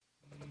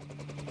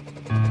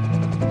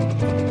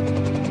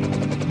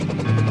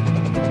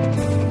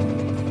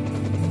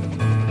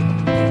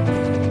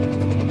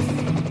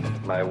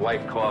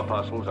white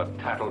corpuscles a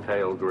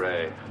tattletale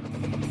gray.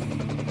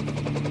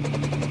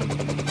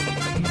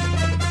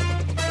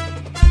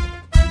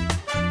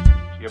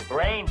 Your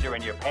brains are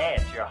in your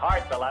pants. Your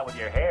heart fell out with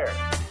your hair.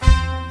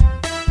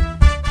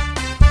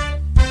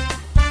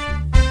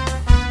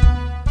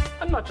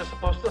 I'm not just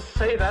supposed to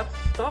say that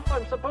stuff.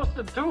 I'm supposed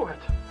to do it.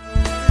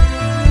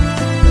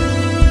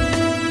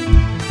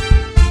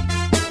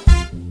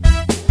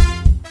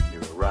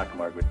 You're a rock,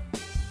 Margaret.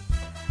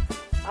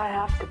 I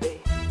have to be.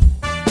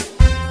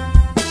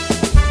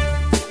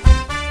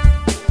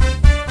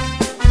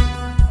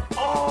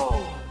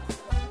 Oh!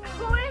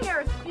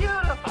 Swinger's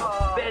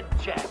beautiful. Bed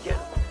jacket.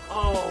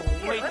 Oh,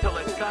 wait till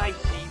the guys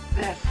see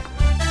this.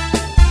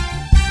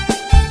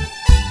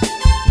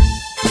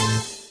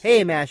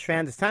 Hey, MASH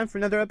fans, it's time for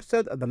another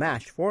episode of the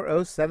MASH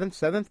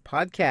 4077th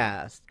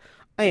podcast.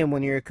 I am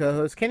one of your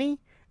co-hosts, Kenny,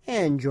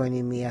 and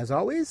joining me, as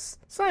always,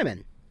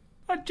 Simon.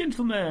 A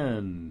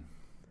gentleman.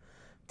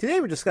 Today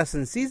we're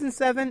discussing Season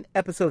 7,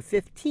 Episode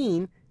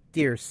 15,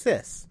 Dear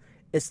Sis.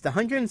 It's the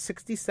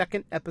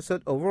 162nd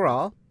episode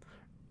overall,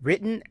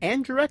 written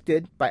and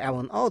directed by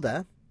Alan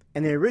Alda,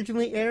 and it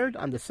originally aired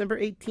on December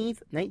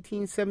 18th,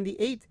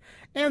 1978,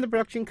 and the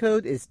production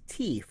code is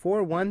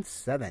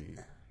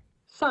T417.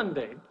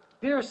 Sunday.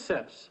 Dear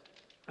Sis,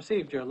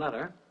 received your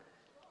letter.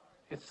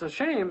 It's a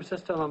shame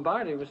Sister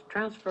Lombardi was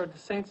transferred to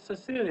St.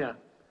 Cecilia.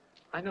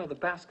 I know the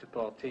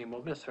basketball team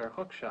will miss her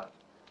hookshot.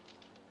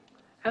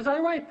 As I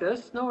write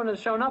this, no one has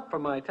shown up for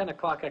my 10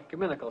 o'clock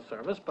ecumenical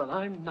service, but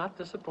I'm not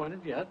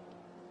disappointed yet.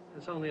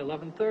 It's only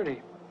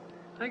 11:30.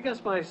 I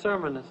guess my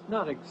sermon is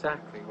not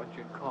exactly what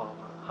you'd call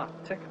a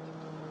hot ticket.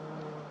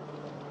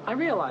 I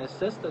realize,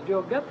 Sis, that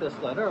you'll get this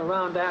letter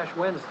around Ash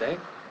Wednesday,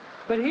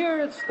 but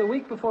here it's the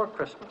week before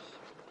Christmas.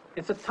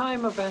 It's a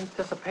time of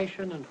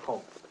anticipation and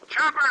hope.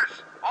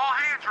 Choppers! All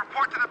hands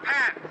report to the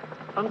pen!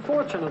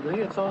 Unfortunately,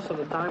 it's also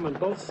the time when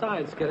both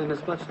sides get in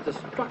as much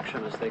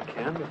destruction as they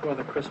can before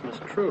the Christmas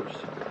truce.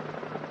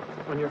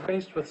 When you're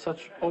faced with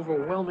such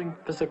overwhelming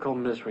physical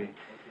misery,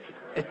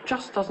 it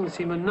just doesn't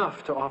seem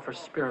enough to offer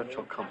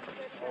spiritual comfort.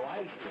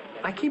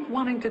 I keep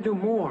wanting to do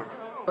more,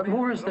 but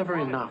more is never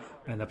enough.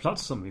 And the plot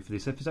summary for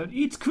this episode: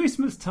 it's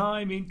Christmas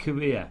time in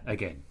Korea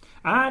again,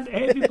 and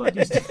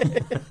everybody's.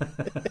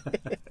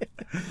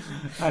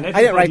 I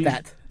didn't write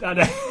that.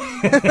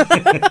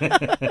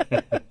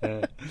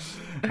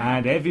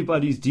 And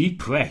everybody's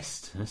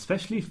depressed,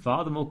 especially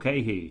Father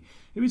Mulcahy,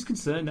 who is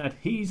concerned that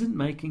he isn't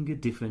making a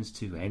difference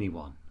to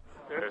anyone.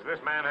 Has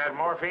this man had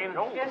morphine?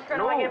 Yes,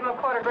 Colonel, I gave him a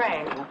quarter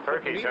grain.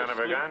 Turkey son of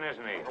a gun,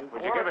 isn't he?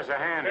 Would you give us a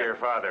hand here,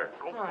 Father?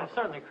 Oh,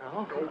 certainly,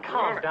 Colonel.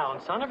 Calm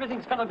down, son.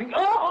 Everything's gonna be...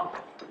 Oh!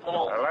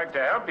 I'd like to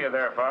help you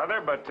there,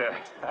 Father, but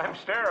I'm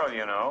sterile,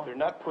 you know. They're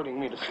not putting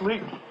me to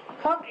sleep.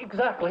 What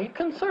exactly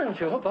concerns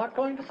you about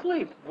going to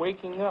sleep?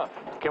 Waking up.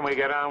 Can we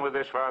get on with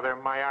this, Father?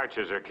 My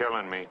arches are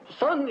killing me.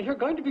 Son, you're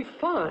going to be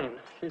fine.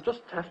 You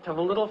just have to have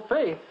a little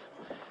faith.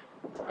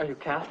 Are you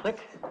Catholic?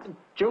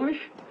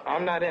 Jewish?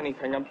 I'm not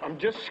anything. I'm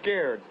just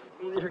scared.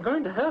 You're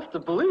going to have to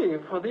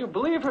believe, whether you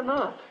believe or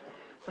not.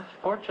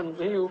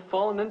 Fortunately, you've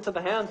fallen into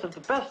the hands of the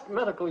best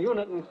medical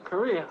unit in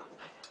Korea.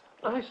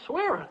 I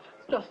swear it.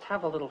 Just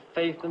have a little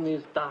faith in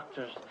these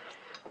doctors.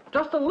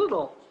 Just a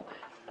little.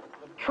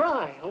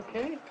 Try,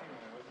 okay?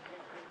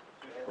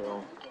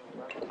 Well,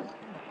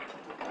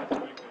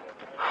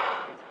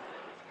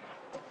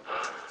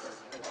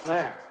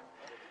 There.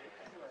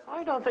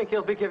 I don't think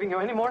he'll be giving you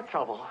any more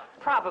trouble.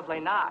 Probably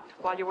not.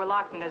 While you were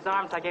locked in his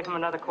arms, I gave him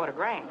another quarter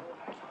grain.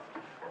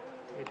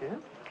 You did?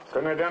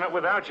 Couldn't have done it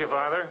without you,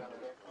 Father.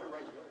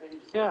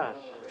 Yes.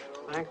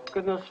 Thank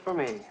goodness for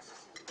me.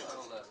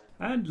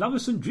 And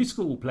Lawson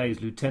Driscoll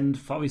plays Lieutenant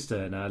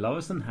Forrester. Now,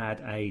 Lawson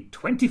had a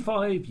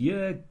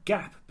 25-year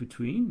gap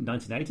between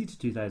 1980 to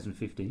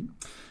 2015,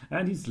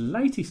 and his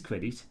latest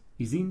credit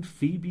is in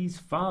Phoebe's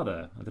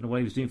Father. I don't know what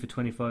he was doing for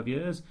 25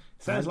 years.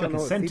 Sounds like a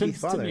sentence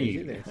to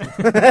me.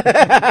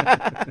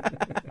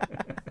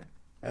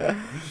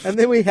 And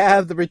then we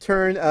have the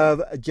return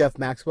of Jeff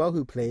Maxwell,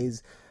 who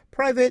plays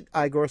Private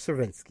Igor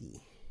Savinsky.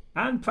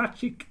 And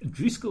Patrick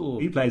Driscoll,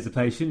 he plays the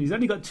patient. He's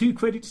only got 2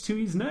 credits to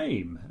his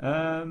name.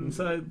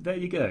 So there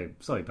you go.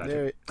 Sorry,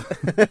 Patrick.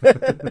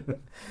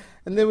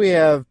 And then we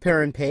have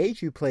Perrin Page,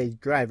 who plays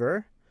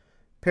Driver.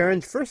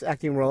 Perrin's first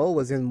acting role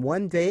was in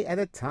One Day at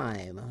a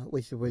Time,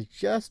 which was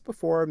just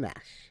before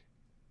MASH.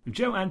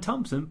 Joanne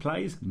Thompson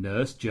plays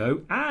Nurse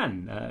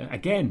Joanne.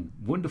 Again,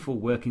 wonderful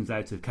workings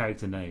out of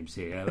character names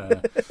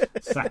here.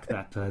 Sack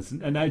that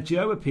person. And now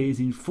Jo appears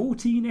in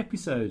 14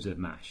 episodes of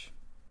MASH.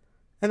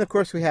 And of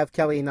course we have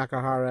Kelly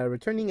Nakahara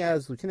returning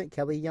as Lieutenant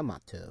Kelly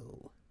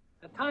Yamato.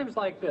 At times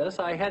like this,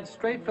 I head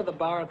straight for the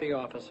bar at the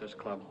Officers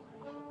Club.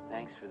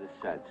 Thanks for the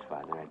suds,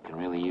 Father. I can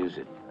really use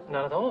it.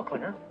 Not at all,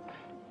 Klinger.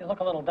 You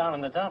look a little down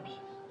in the dumps.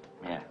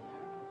 Yeah.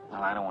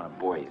 Well, I don't want to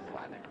bore you,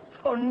 Father.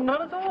 Oh,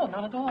 not at all,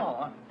 not at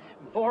all.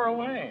 Bore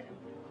away.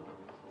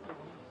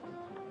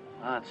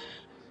 Well, it's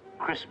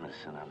Christmas,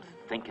 and I'm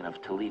thinking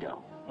of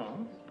Toledo.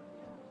 Hmm?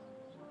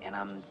 And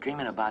I'm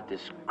dreaming about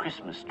this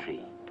Christmas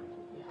tree,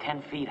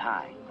 10 feet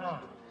high. Oh.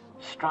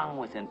 strung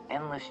with an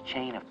endless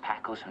chain of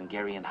Paco's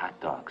Hungarian hot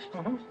dogs.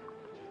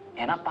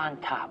 And up on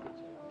top,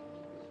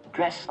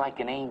 dressed like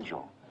an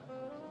angel,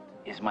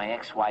 is my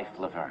ex-wife,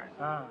 Laverne.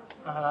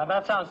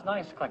 That sounds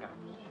nice, Klinger.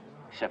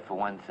 Except for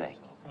one thing.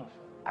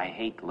 I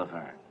hate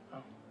Laverne.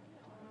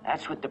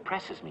 That's what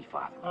depresses me,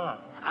 Father.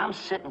 I'm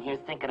sitting here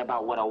thinking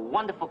about what a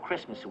wonderful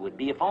Christmas it would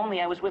be if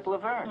only I was with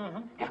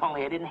Laverne. If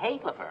only I didn't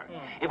hate Laverne.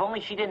 If only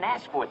she didn't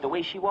ask for it the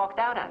way she walked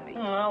out on me.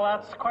 Well,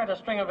 that's quite a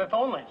string of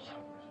if-onlys.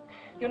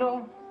 You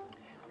know,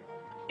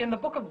 in the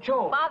book of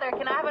Job... Father,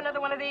 can I have another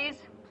one of these?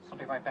 I'll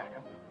be right back.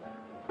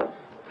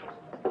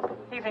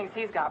 He thinks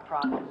he's got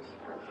problems.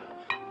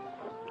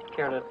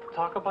 Care to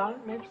talk about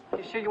it, maybe?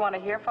 You sure you want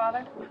to hear,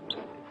 Father?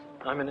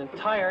 I'm an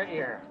entire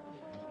ear.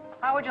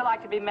 How would you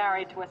like to be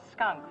married to a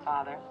skunk,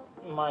 Father?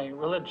 My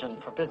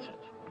religion forbids it.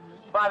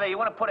 Father, you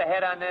want to put a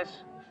head on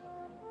this?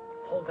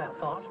 Hold that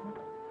thought.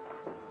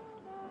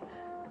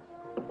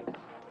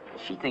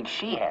 She thinks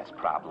she has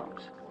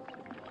problems.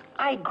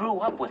 I grew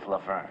up with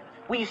Laverne.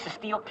 We used to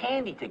steal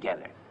candy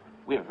together.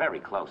 We were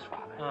very close,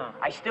 Father.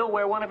 I still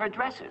wear one of her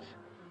dresses.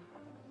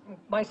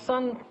 My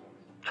son,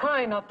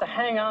 try not to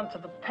hang on to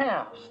the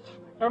past.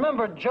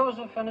 Remember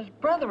Joseph and his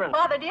brethren.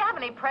 Father, do you have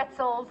any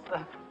pretzels?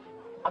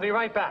 I'll be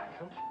right back.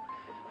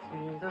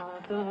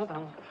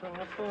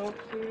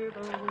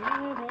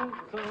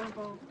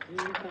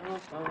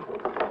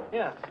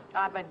 Yes.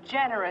 I'm a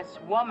generous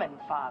woman,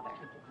 Father.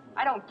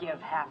 I don't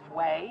give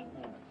halfway.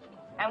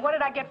 And what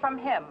did I get from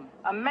him?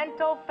 A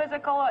mental,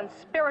 physical, and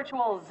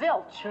spiritual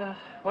zilch.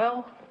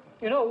 Well,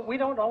 you know, we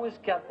don't always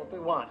get what we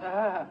want.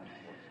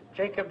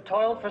 Jacob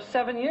toiled for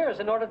 7 years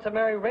in order to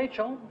marry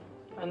Rachel,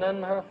 and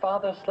then her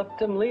father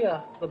slipped him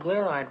Leah, the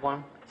blear-eyed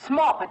one.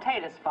 Small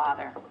potatoes,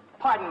 Father.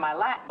 Pardon my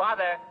Latin.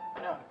 Father.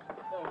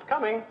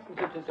 Coming.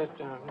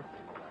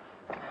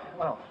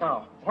 Well,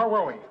 where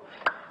were we?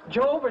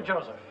 Job or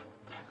Joseph?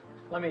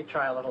 Let me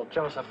try a little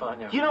Joseph on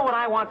you. You know what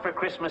I want for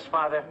Christmas,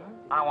 Father?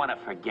 I want to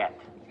forget.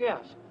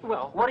 Yes.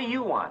 Well, What do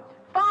you want?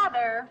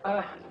 Father!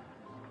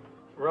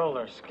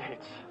 roller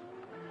skates.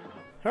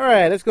 All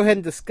right, let's go ahead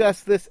and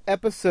discuss this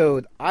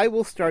episode. I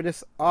will start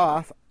us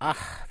off.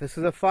 This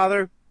is a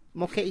Father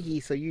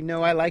Mulcahy, so you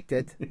know I liked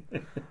it.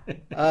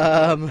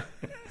 I'm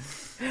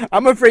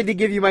afraid to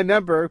give you my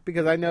number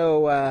because I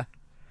know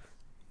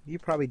you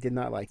probably did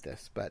not like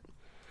this, but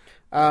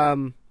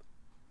I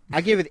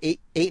give it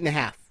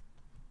 8.5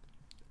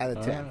 out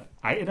of 10.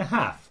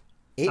 8.5.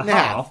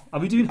 8.5. Are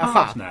we doing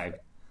half now?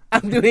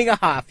 I'm doing a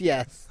half.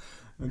 Yes.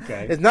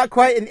 Okay. It's not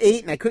quite an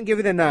 8, and I couldn't give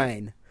it a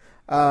 9.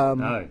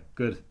 No,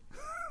 good.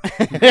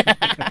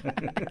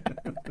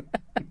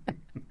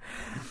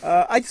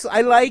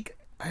 I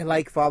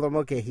like Father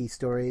Mulcahy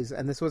stories,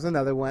 and this was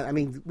another one. I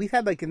mean, we've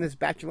had in this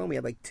batch alone, we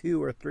had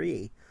 2 or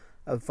 3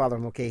 of Father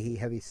Mulcahy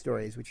heavy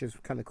stories, which is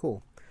kind of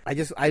cool.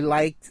 I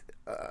liked,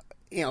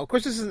 of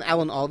course, this is an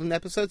Alan Alda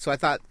episode, so I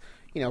thought,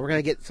 we're going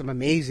to get some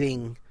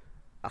amazing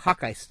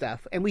Hawkeye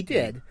stuff, and we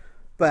did,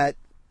 but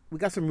we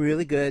got some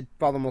really good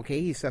Father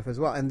Mulcahy stuff as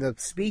well, and the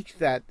speech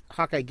that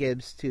Hawkeye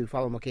gives to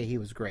Father Mulcahy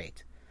was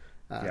great.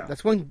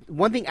 That's one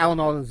thing Alan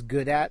Alda's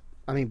good at.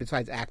 I mean,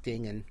 besides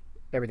acting and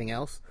everything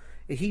else,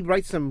 he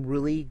writes some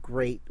really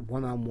great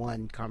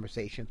one-on-one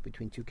conversations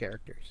between two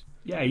characters.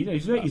 Yeah,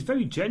 he's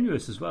very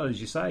generous as well,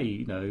 as you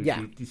say.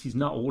 This is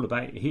not all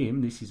about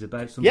him. This is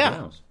about somebody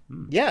else.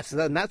 Yes,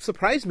 and that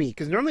surprised me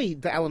because normally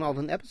the Alan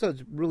Alda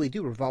episodes really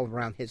do revolve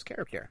around his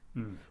character,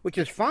 which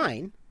is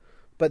fine.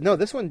 But no,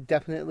 this one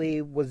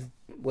definitely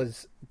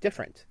was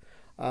different.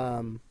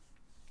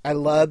 I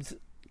loved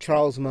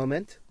Charles'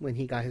 moment when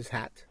he got his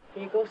hat.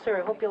 Here you go, sir.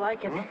 I hope you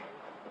like it.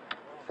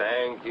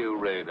 Thank you,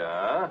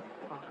 Radar.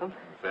 Welcome.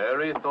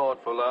 Very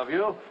thoughtful of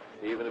you,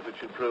 even if it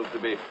should prove to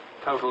be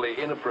totally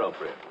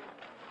inappropriate.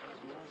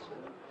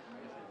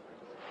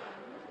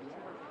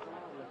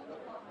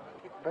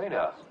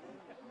 Radar.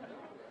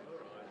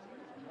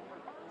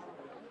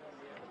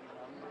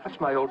 That's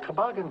my old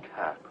toboggan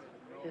cap.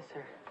 Yes,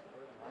 sir.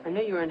 I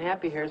knew you were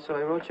unhappy here, so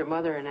I wrote your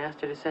mother and asked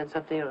her to send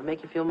something that would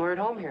make you feel more at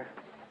home here.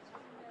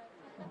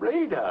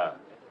 Radar.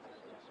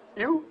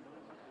 You?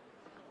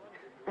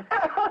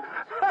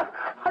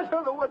 I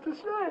don't know what to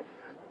say.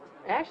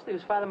 Actually, it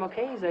was Father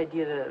Mulcahy's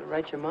idea to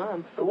write your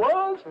mom. It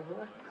was?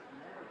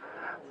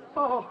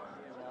 Oh.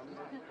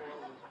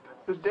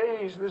 The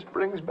days this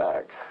brings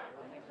back.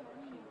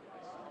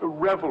 The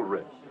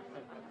revelry.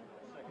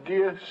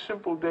 Dear,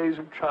 simple days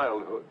of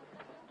childhood.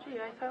 Gee,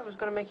 I thought it was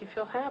going to make you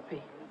feel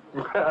happy.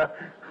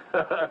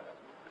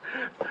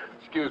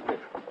 Excuse me.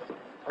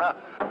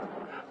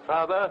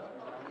 Father,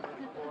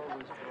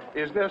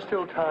 is there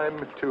still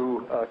time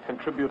to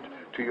contribute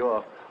to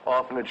your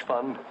orphanage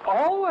fund?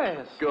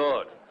 Always.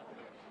 Good.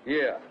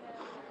 Here.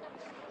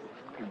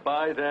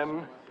 Buy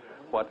them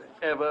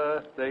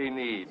whatever they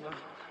need.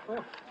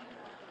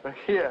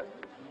 Here.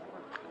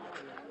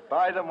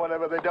 Buy them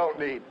whatever they don't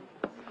need.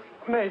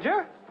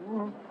 Major?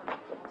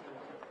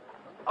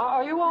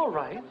 Are you all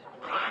right?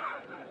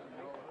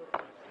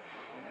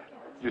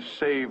 You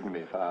saved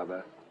me,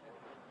 Father.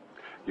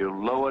 You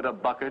lowered a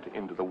bucket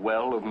into the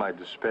well of my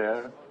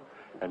despair.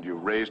 and you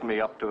raised me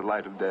up to the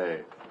light of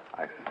day.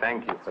 I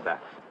thank you for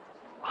that.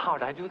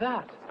 How'd I do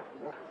that?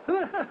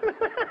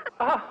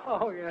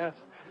 Oh, yes.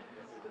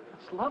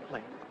 It's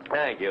lovely.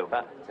 Thank you.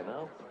 But,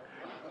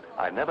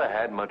 I never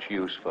had much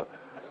use for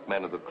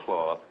men of the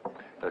cloth.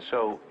 They're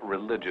so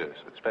religious,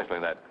 especially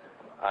in that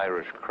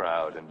Irish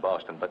crowd in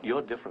Boston. But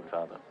you're different,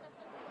 Father.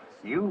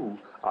 You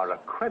are a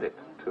credit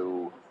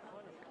to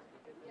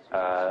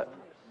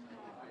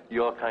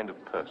your kind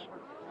of person.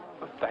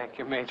 Well, thank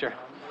you, Major.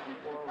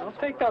 I'll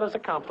take that as a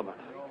compliment.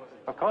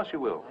 Of course you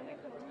will.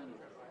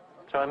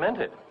 So I meant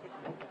it.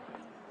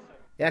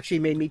 It actually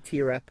made me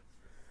tear up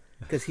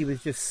because he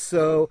was just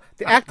so.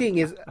 The acting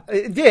is.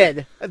 It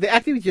did. The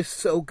acting was just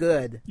so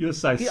good. You're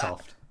so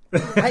soft.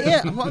 I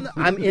am. Well,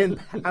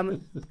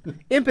 I'm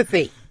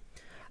empathy.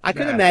 I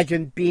could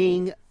imagine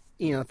being,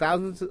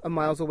 thousands of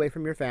miles away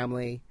from your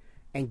family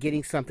and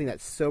getting something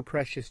that's so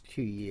precious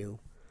to you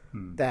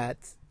that,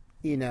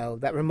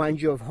 that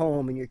reminds you of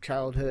home and your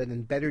childhood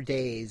and better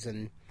days.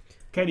 And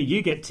Kenny,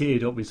 you get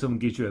teared up when someone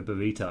gives you a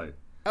burrito.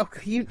 Oh,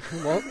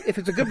 well, if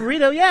it's a good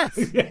burrito, yes.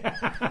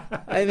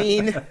 I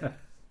mean,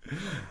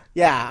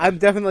 yeah, I'm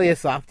definitely a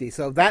softie.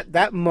 So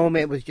that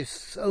moment was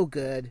just so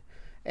good,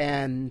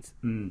 and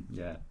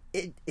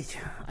it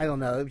I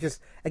don't know. It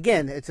just,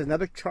 again, it's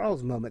another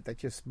Charles moment that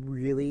just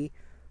really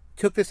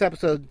took this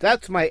episode.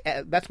 That's my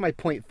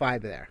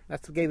 0.5 there.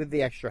 That's what gave it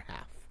the extra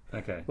half.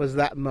 Okay, was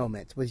that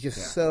moment was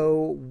just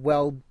so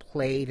well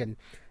played, and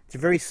it's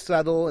very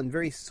subtle and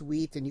very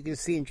sweet, and you can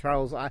see in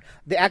Charles' eye.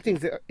 The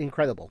acting's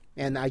incredible,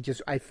 and I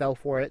fell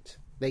for it.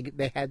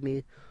 They had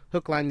me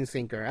hook, line, and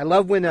sinker. I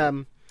love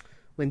when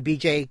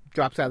BJ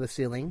drops out of the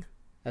ceiling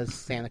as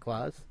Santa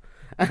Claus.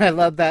 And I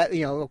love that,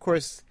 of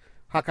course,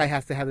 Hawkeye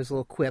has to have his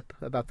little quip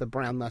about the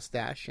brown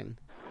mustache. And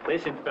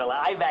Listen,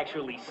 fella, I've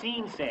actually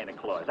seen Santa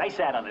Claus. I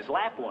sat on his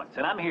lap once,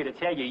 and I'm here to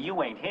tell you,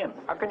 you ain't him.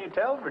 How can you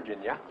tell,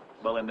 Virginia?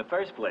 Well, in the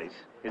first place,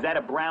 is that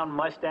a brown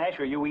mustache,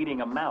 or are you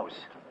eating a mouse?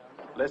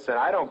 Listen,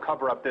 I don't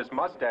cover up this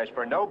mustache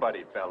for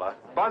nobody, fella.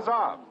 Buzz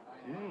off.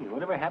 Hey,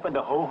 whatever happened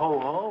to ho, ho,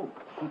 ho?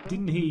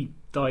 Didn't he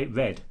dye it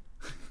red?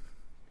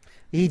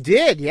 He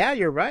did, yeah,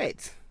 you're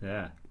right.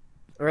 Yeah.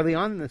 Early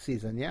on in the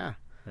season, yeah.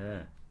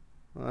 Yeah.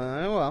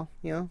 Well,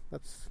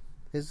 that's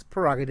his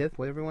prerogative,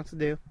 whatever he wants to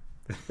do.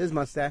 His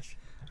mustache.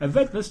 A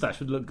red mustache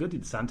would look good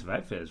in Santa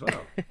outfit as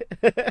well.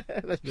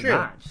 That's true.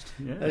 Matched.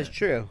 Yeah. That's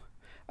true.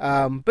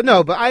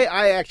 But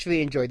I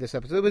actually enjoyed this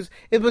episode.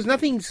 It was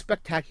nothing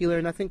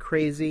spectacular, nothing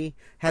crazy.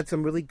 Had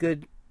some really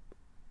good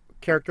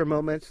character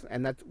moments,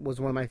 and that was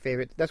one of my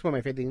favorite. That's one of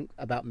my favorite things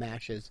about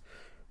MASH is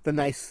the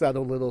nice,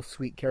 subtle, little,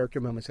 sweet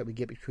character moments that we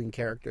get between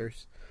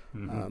characters.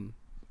 Mm-hmm.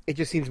 It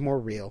just seems more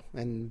real,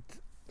 and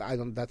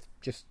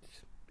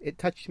it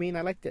touched me, and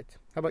I liked it.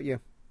 How about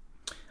you?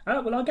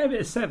 Well, I gave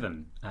it a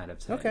 7 out of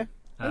 10. Okay.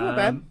 Not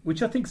bad.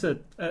 Which I think's a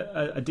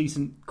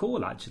decent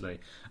call, actually.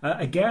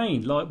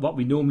 Again, like what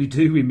we normally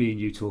do when me and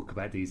you talk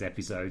about these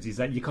episodes, is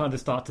that you kind of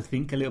start to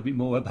think a little bit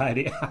more about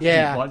it after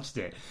you've watched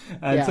it.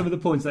 And some of the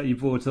points that you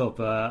brought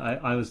up,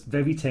 I was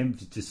very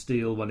tempted to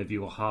steal one of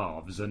your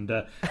halves and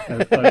put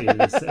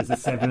it as a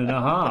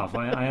 7.5.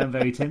 I am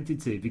very tempted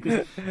to,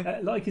 because,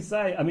 like you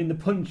say, I mean, the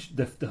punch,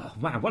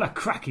 wow, what a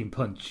cracking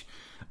punch.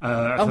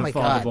 Oh my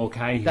God,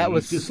 Mulcahy. that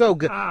was just, so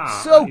good.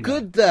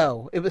 Good,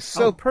 though. It was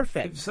so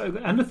perfect. It was so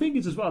good. And the thing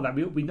is, as well, that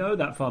we know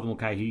that Father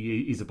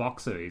Mulcahy is a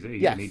boxer.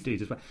 He's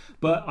just,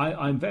 but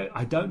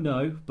I don't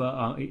know.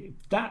 But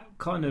that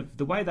kind of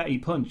the way that he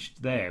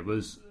punched there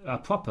was a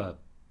proper.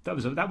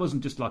 That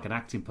wasn't just like an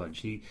acting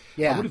punch. I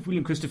wonder if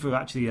William Christopher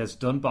actually has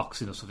done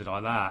boxing or something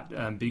like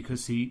that,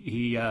 because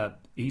he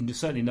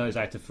certainly knows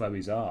how to throw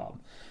his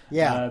arm.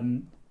 Yeah.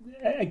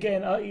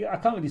 Again, I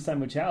can't really say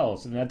much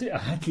else. I mean,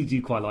 I actually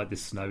do quite like the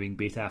snowing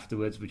bit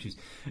afterwards, which is,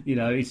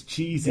 it's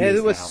cheesy. Yeah,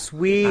 it was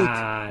sweet.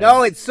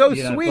 No, it's so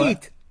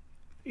sweet.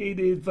 It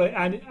is, but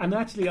and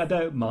actually, I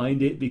don't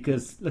mind it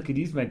because look, it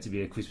is meant to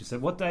be a Christmas. So,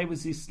 what day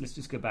was this? Let's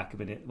just go back a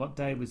minute. What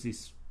day was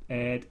this?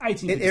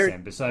 18th of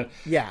December. So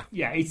yeah,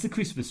 it's the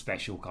Christmas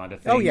special kind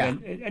of thing. Oh yeah,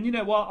 and you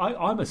know what?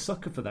 I'm a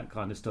sucker for that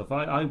kind of stuff.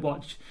 I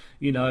watch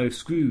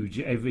Scrooge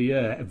every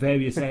year,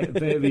 various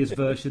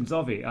versions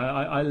of it.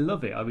 I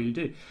love it. I really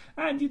do.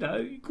 And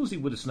of course, it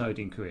would have snowed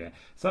in Korea.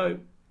 So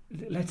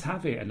let's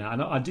have it. And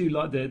I do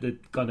like the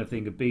kind of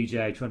thing of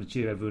BJ trying to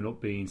cheer everyone up,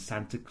 being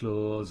Santa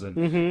Claus, and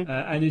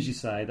and as you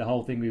say, the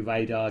whole thing with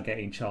Radar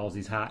getting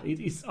Charles's hat.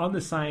 It's on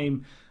the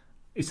same.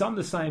 It's on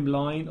the same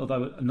line,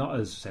 although not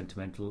as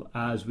sentimental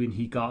as when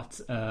he got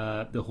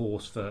the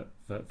horse for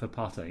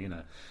Potter.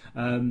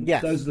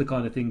 Yes. Those are the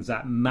kind of things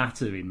that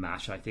matter in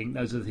MASH. I think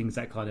those are the things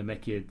that kind of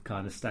make you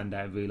kind of stand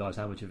out and realise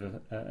how much of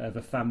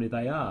a family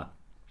they are.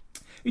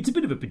 It's a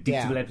bit of a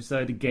predictable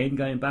episode. Again,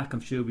 going back, I'm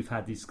sure we've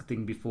had this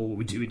thing before.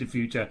 We do in the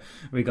future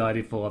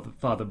regarding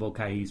Father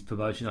Mulcahy's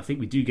promotion. I think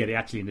we do get it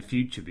actually in the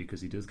future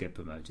because he does get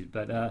promoted.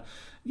 But I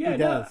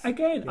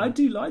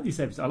do like this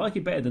episode. I like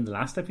it better than the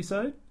last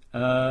episode.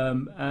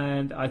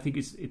 And I think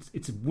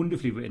it's a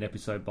wonderfully written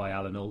episode by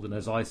Alan Alda.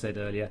 As I said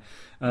earlier,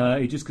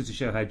 it just goes to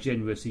show how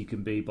generous he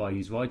can be by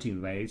his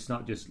writing rate. It's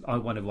not just, I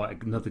want to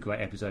write another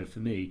great episode for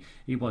me.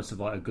 He wants to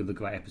write another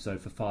great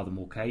episode for Father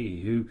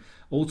Mulcahy, who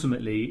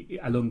ultimately,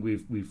 along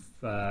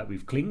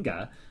with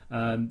Klinger,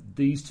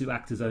 these two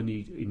actors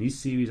only in this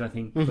series, I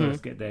think,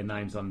 first get their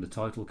names on the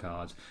title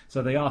cards.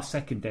 So they are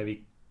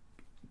secondary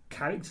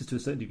characters to a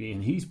certain degree,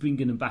 and he's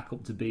bringing them back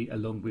up to be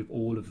along with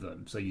all of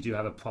them. So you do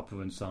have a proper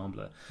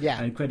ensemble.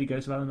 Yeah. And credit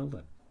goes to Alan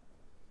Alda.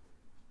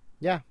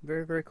 Yeah,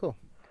 very, very cool.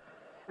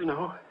 You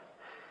know,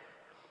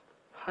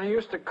 I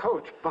used to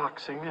coach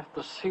boxing at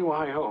the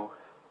CYO.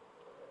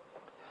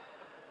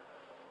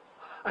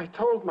 I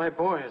told my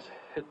boys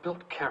it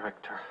built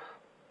character.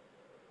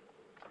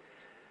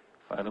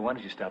 Father, why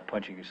don't you stop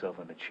punching yourself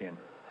on the chin?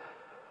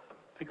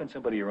 Pick on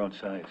somebody your own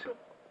size.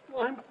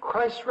 I'm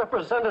Christ's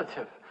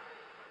representative.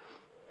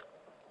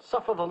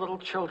 Suffer the little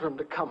children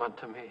to come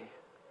unto me.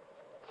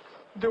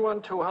 Do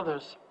unto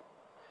others.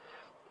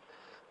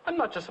 I'm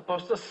not just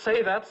supposed to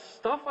say that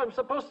stuff. I'm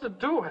supposed to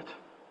do it.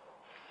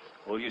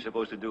 All you're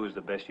supposed to do is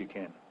the best you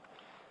can.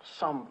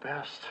 Some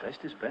best.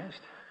 Best is best.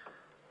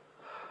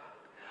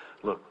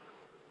 Look,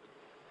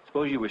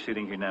 suppose you were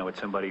sitting here now with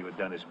somebody who had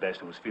done his best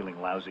and was feeling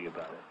lousy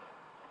about it.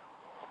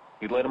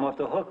 You'd let him off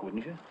the hook,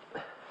 wouldn't you?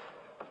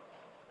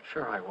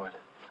 Sure I would.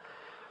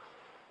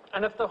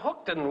 And if the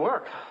hook didn't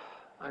work,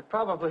 I'd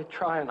probably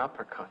try an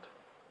uppercut.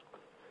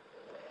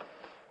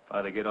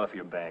 Father, get off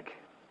your back.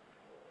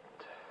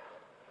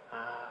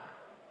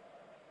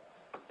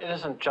 It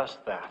isn't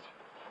just that.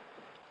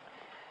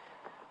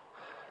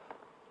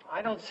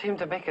 I don't seem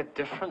to make a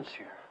difference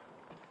here.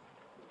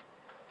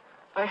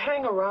 I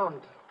hang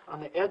around on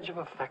the edge of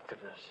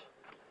effectiveness.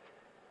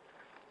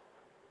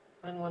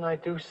 And when I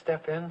do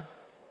step in,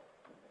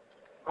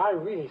 I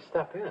really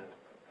step in.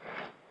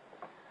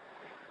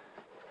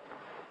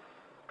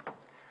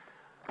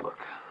 Look,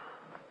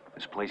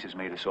 this place has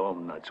made us all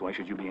nuts. Why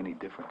should you be any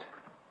different?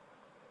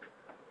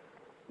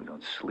 We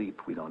don't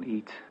sleep, we don't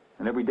eat.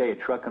 And every day a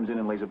truck comes in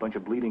and lays a bunch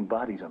of bleeding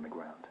bodies on the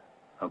ground.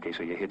 Okay,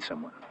 so you hit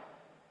someone.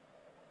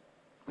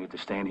 We have to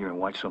stand here and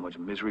watch so much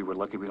misery. We're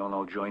lucky we don't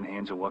all join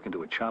hands and walk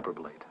into a chopper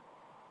blade.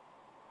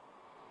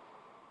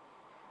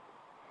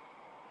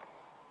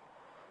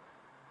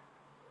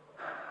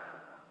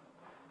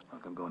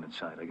 Look, I'm going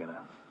inside. I gotta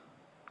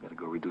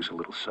go reduce a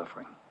little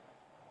suffering.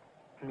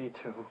 Me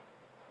too.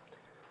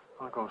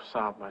 I'll go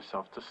sob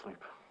myself to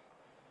sleep.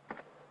 All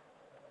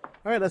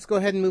right, let's go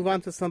ahead and move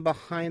on to some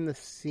behind the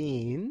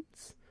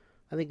scenes.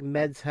 I think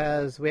Meds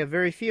has, we have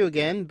very few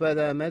again, but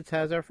Meds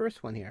has our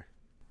first one here.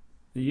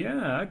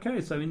 Yeah, okay,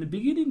 so in the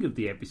beginning of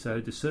the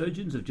episode, the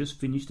surgeons have just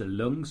finished a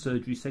lung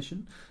surgery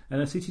session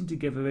and are sitting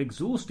together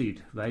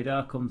exhausted.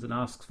 Radar comes and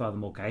asks Father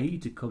Mulcahy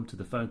to come to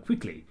the phone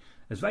quickly,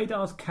 as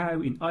Radar's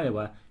cow in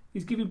Iowa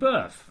is giving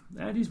birth,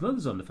 and his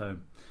mother's on the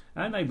phone.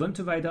 And they run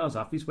to Radar's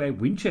office where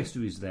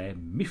Winchester is there,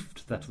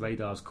 miffed that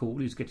Radar's call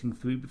is getting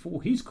through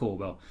before his call.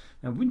 Well,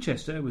 now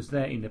Winchester was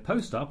there in the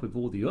post-op with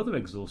all the other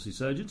exhausted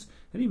surgeons,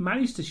 and he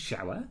managed to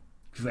shower,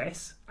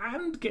 dress,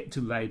 and get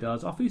to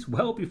Radar's office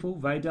well before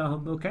Radar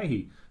and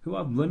Mulcahy, who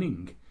are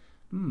running.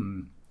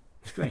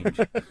 Strange.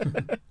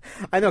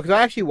 I know, because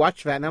I actually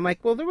watched that, and I'm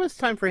like, well, there was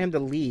time for him to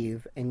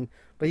leave,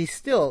 but he's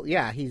still,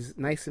 he's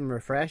nice and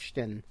refreshed,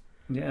 and,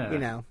 yeah, you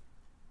know,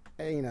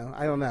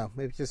 I don't know.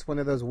 It's just one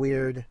of those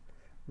weird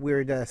I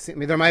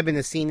mean, there might have been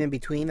a scene in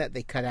between that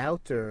they cut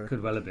out, or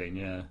could well have been,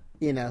 yeah.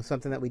 You know,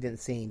 something that we didn't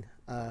see.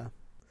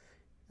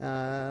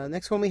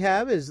 Next one we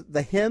have is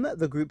the hymn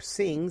the group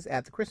sings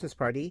at the Christmas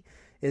party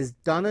is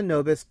Dona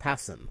Nobis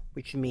Pacem,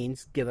 which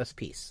means give us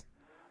peace.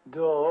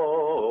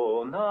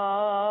 Dona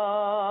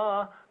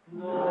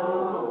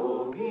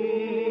nobis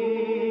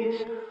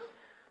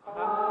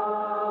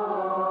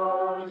pacem,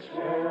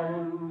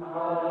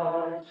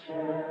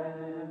 pacem.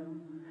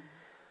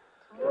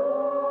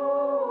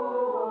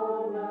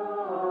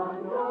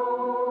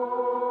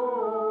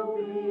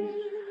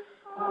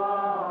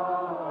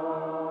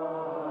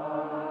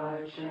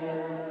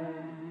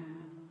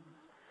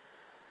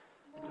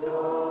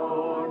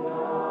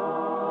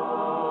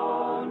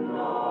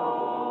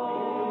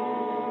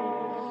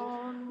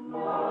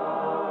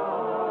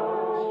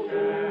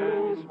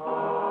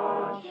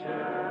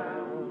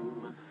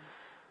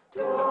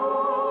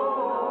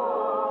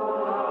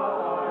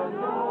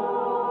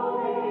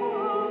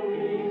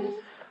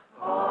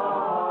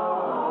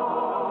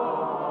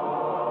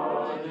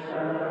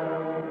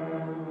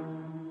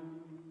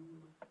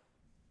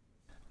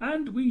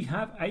 We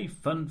have a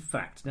fun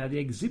fact. Now, the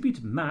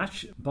exhibit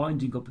MASH,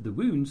 Binding Up the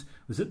Wounds,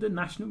 was at the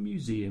National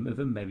Museum of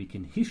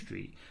American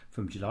History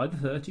from July the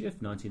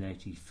 30th,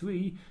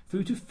 1983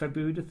 through to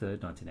February the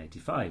 3rd,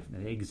 1985. Now,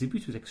 the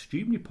exhibit was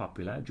extremely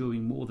popular,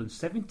 drawing more than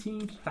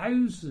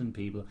 17,000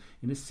 people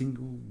in a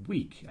single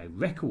week, a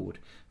record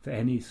for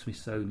any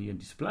Smithsonian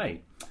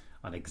display.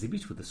 On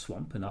exhibit were the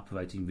swamp and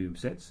operating room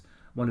sets,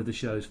 one of the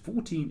show's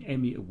 14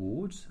 Emmy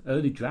Awards,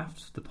 early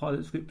drafts, the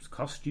pilot scripts,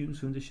 costumes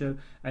from the show,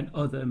 and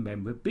other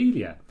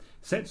memorabilia.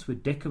 Sets were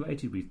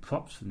decorated with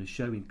props from the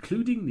show,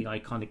 including the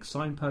iconic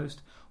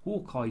signpost,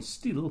 Hawkeye's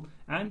still,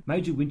 and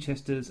Major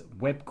Winchester's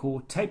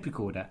Webcore tape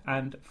recorder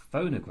and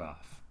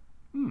phonograph.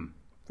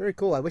 Very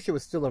cool. I wish it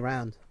was still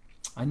around.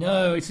 I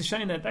know, it's a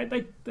shame that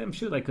I'm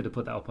sure they could have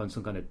put that up on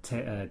some kind of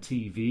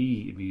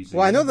TV museum.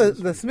 Well, I know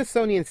the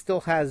Smithsonian still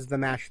has the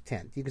MASH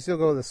tent. You can still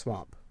go to the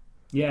swamp.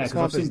 Yeah,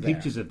 because I've seen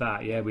pictures of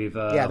that. Yeah, with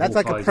that's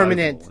like a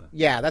permanent.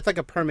 Yeah, that's like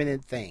a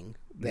permanent thing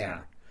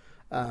there.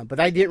 Yeah. But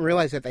I didn't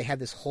realize that they had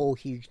this whole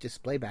huge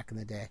display back in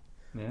the day.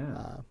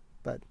 Yeah.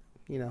 But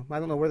I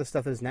don't know where the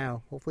stuff is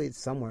now. Hopefully, it's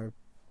somewhere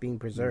being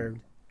preserved.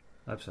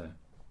 I hope so.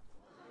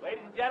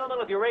 Ladies and gentlemen,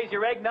 if you raise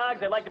your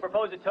eggnogs, I'd like to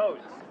propose a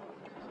toast.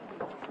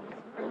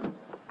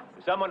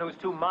 For someone who's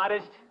too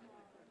modest,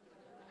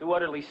 too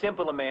utterly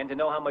simple a man to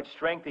know how much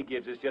strength he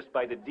gives us just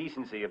by the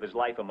decency of his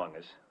life among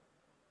us.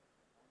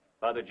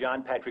 Father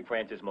John Patrick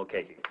Francis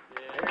Mulcahy.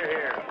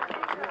 Here.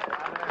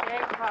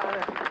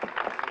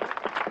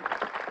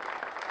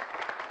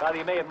 Father,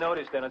 you may have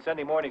noticed that on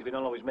Sunday mornings we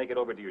don't always make it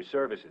over to your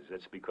services.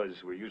 That's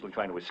because we're usually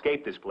trying to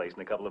escape this place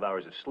in a couple of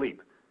hours of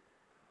sleep.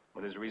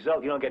 Well, as a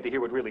result, you don't get to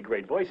hear what really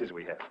great voices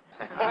we have.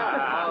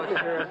 Oh,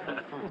 sure.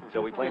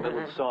 So we played a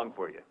little song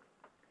for you.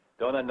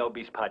 Dona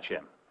nobis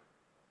pacem.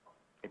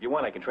 If you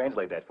want, I can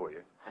translate that for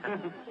you.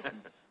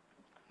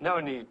 No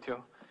need to.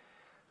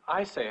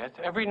 I say it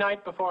every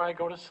night before I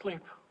go to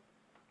sleep.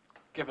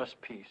 Give us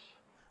peace.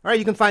 All right,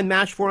 you can find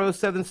MASH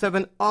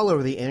 4077 all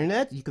over the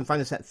internet. You can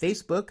find us at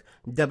Facebook,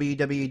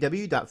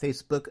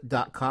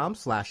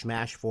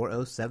 www.facebook.com/MASH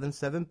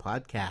 4077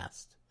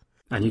 podcast.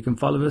 And you can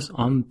follow us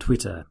on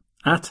Twitter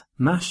at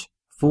MASH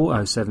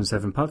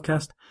 4077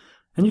 podcast.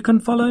 And you can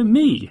follow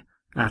me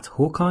at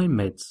Hawkeye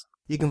Meds.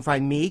 You can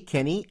find me,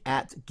 Kenny,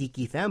 at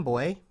Geeky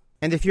Fanboy.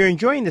 And if you're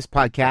enjoying this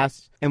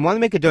podcast and want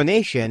to make a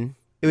donation,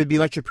 it would be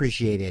much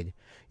appreciated.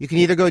 You can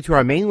either go to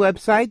our main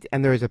website,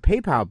 and there is a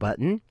PayPal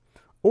button,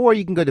 or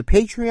you can go to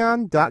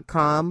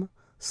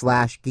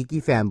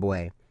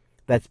patreon.com/geekyfanboy.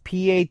 That's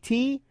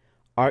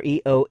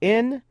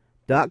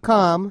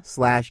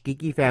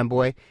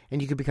patreon.com/geekyfanboy,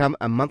 and you can become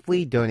a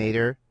monthly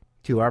donator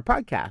to our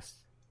podcast.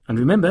 And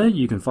remember,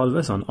 you can follow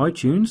us on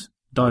iTunes,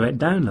 direct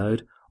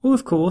download, or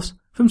of course,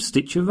 from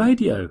Stitcher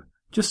Radio.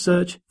 Just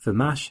search for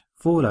MASH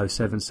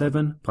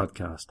 4077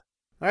 podcast.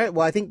 All right,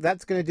 well, I think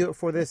that's going to do it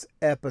for this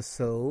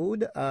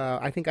episode.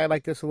 I think I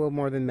like this a little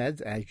more than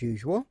Meds, as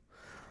usual.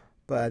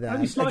 But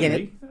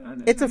again,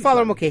 it's a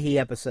Father Mulcahy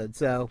episode,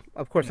 so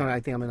of course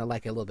I think I'm going to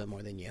like it a little bit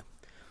more than you.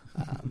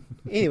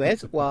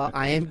 Anyways, well,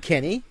 I am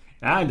Kenny.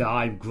 And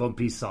I'm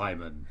Grumpy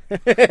Simon.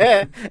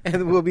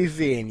 And we'll be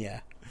seeing you.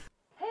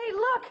 Hey,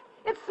 look!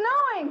 It's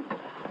snowing!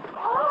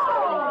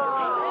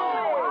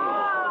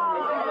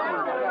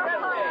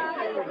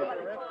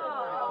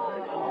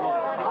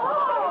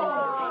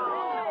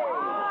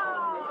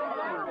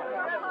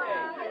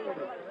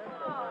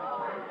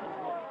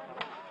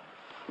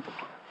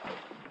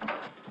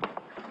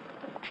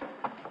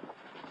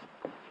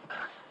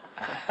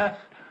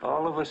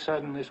 All of a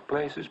sudden, this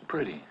place is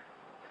pretty.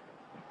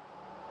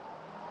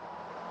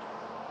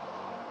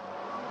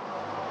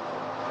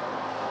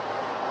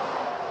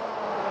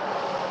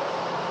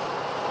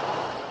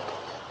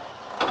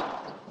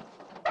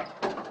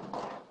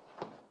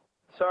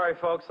 Sorry,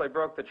 folks, I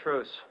broke the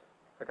truce.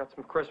 I got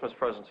some Christmas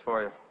presents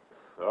for you.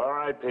 All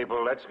right,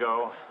 people, let's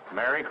go.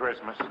 Merry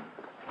Christmas.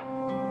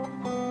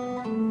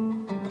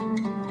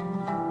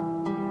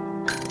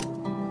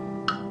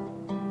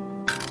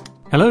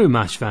 Hello,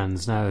 MASH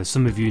fans. Now, as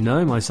some of you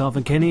know, myself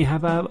and Kenny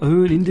have our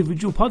own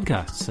individual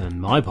podcasts, and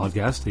my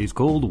podcast is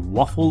called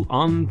Waffle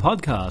On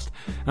Podcast,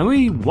 and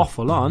we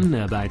waffle on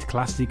about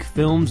classic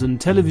films and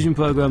television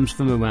programs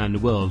from around the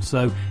world.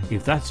 So,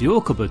 if that's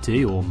your cup of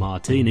tea or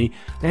martini,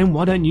 then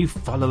why don't you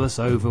follow us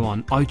over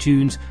on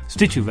iTunes,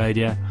 Stitcher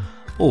Radio,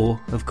 or,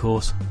 of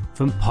course,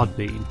 from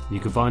Podbean.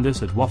 You can find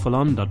us at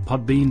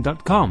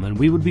waffleon.podbean.com, and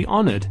we would be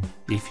honoured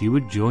if you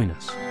would join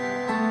us.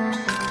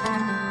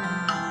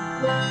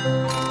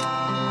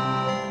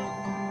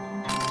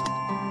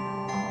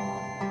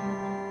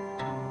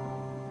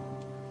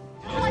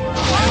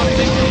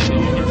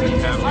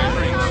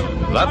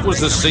 That was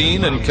the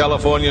scene in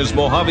California's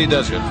Mojave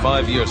Desert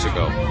 5 years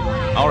ago.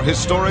 Our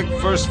historic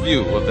first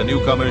view of the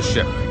newcomer's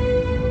ship.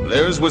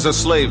 Theirs was a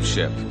slave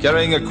ship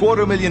carrying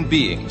 250,000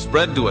 beings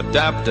bred to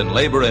adapt and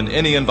labor in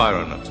any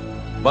environment.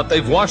 But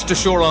they've washed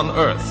ashore on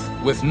Earth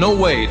with no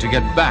way to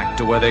get back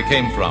to where they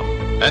came from.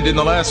 And in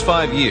the last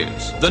 5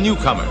 years, the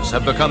newcomers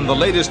have become the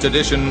latest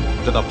addition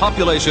to the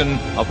population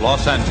of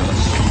Los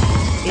Angeles.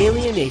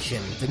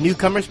 Alienation, the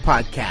Newcomers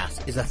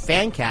Podcast, is a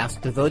fan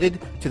cast devoted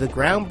to the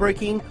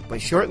groundbreaking but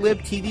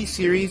short-lived TV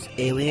series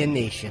Alien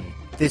Nation.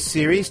 This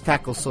series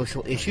tackles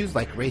social issues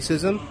like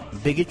racism,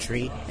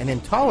 bigotry, and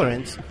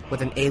intolerance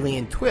with an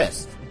alien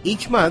twist.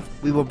 Each month,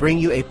 we will bring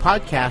you a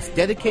podcast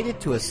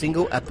dedicated to a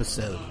single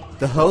episode.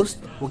 The host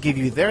will give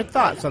you their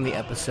thoughts on the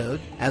episode,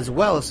 as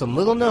well as some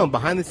little-known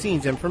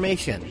behind-the-scenes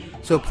information.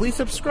 So please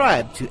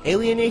subscribe to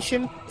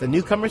Alienation, the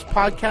Newcomers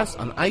Podcast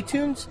on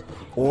iTunes,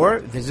 or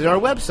visit our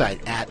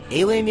website at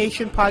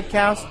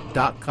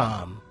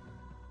alienationpodcast.com.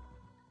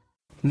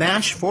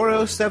 MASH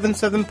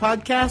 4077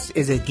 Podcast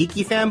is a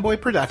Geeky Fanboy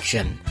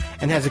production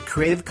and has a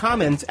Creative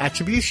Commons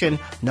Attribution,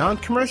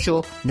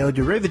 Non-Commercial, No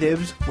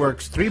Derivatives,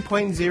 Works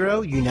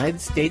 3.0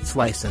 United States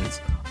license.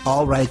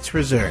 All rights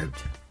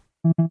reserved.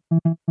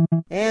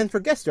 And for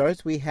guest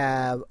stars, we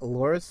have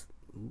Lawrison?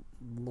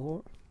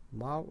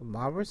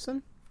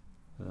 Lawrison?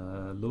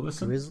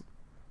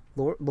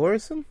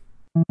 Lawrison?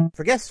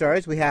 For guest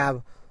stars, we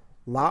have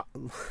Do you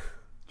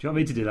want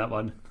me to do that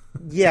one?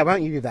 Yeah, why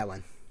don't you do that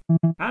one?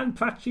 And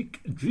Patrick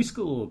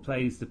Driscoll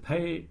plays the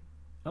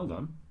Hold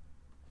on.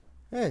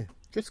 Hey,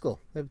 Driscoll.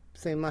 They have the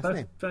same last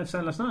name.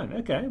 Same last name.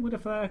 Okay, would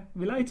have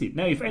related.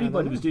 Now, if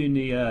anybody was doing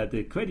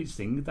the credits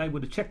thing, they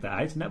would have checked that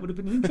out, and that would have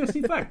been an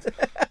interesting fact.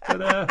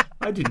 But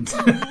I didn't.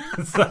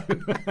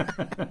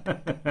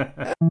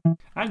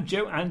 And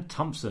Joanne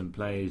Thompson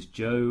plays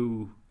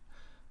Jo.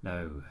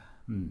 No.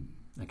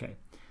 Okay.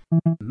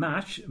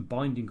 MASH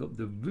binding up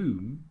the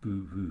room.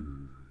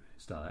 Boo-hoo.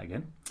 Start that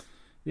again.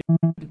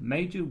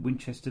 Major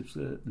Winchester's